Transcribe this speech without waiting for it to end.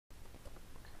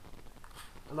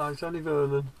Hello, it's only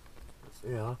Vernon.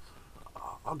 Yeah.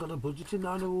 I got a budget in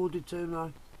now and awarded to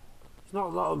now. It's not a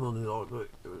lot of money, like, but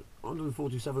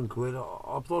 147 quid.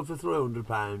 I applied for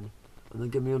 £300 and they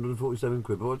give me 147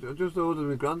 quid. But I just ordered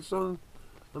my grandson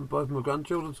and both my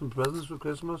grandchildren some presents for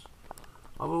Christmas.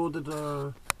 I've ordered,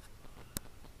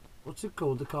 what's it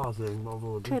called, the car thing I've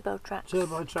ordered? Turbo tracks.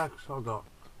 Turbo tracks I got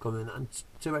coming, and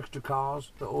two extra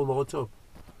cars that all light up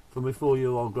for my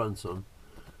 4-year-old grandson.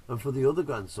 And for the other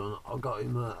grandson, I got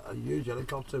him a huge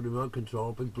helicopter, remote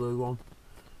control, big blue one,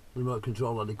 remote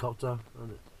control helicopter.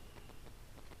 And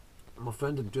my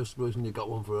friend had just recently got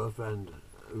one for her friend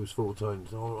who was 14,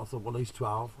 so I thought, well, he's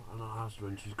 12, and I asked her,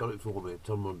 and she's got it for me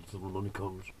until the money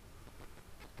comes.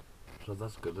 So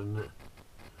that's good, isn't it?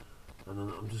 And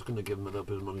then I'm just going to give him a little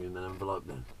bit of money in an envelope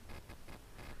then.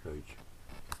 Huge.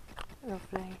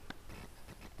 Lovely.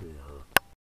 Yeah.